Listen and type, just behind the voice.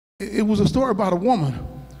It was a story about a woman.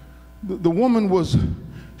 The woman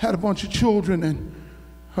had a bunch of children, and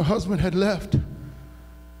her husband had left.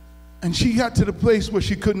 And she got to the place where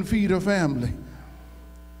she couldn't feed her family.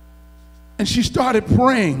 And she started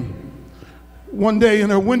praying one day,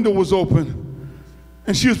 and her window was open.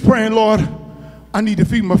 And she was praying, Lord, I need to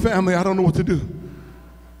feed my family. I don't know what to do.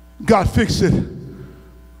 God, fix it.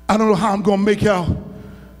 I don't know how I'm going to make out.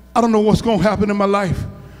 I don't know what's going to happen in my life,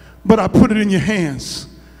 but I put it in your hands.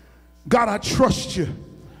 God, I trust you.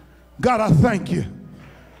 God, I thank you.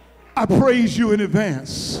 I praise you in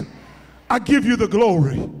advance. I give you the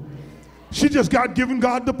glory. She just got given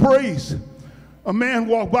God the praise. A man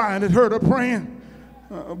walked by and had heard her praying,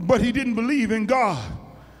 but he didn't believe in God.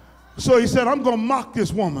 So he said, I'm going to mock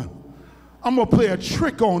this woman. I'm going to play a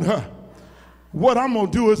trick on her. What I'm going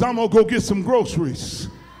to do is I'm going to go get some groceries.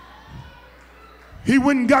 He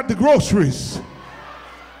went and got the groceries,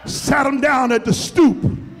 sat them down at the stoop,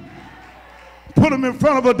 put them in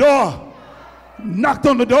front of a door, knocked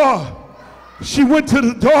on the door. She went to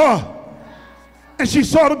the door and she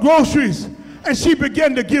saw the groceries and she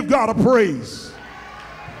began to give God a praise.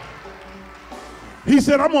 He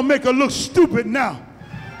said, I'm going to make her look stupid now.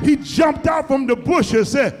 He jumped out from the bush and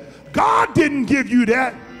said, God didn't give you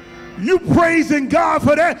that. You praising God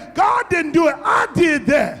for that? God didn't do it. I did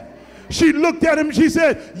that. She looked at him and she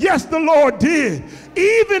said, yes, the Lord did.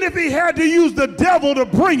 Even if he had to use the devil to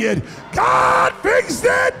bring it, God fixed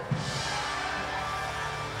it.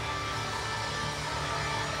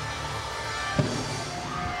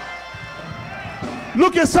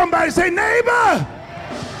 Look at somebody and say, neighbor,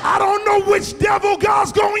 I don't know which devil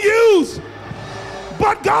God's going to use,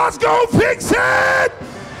 but God's going to fix it.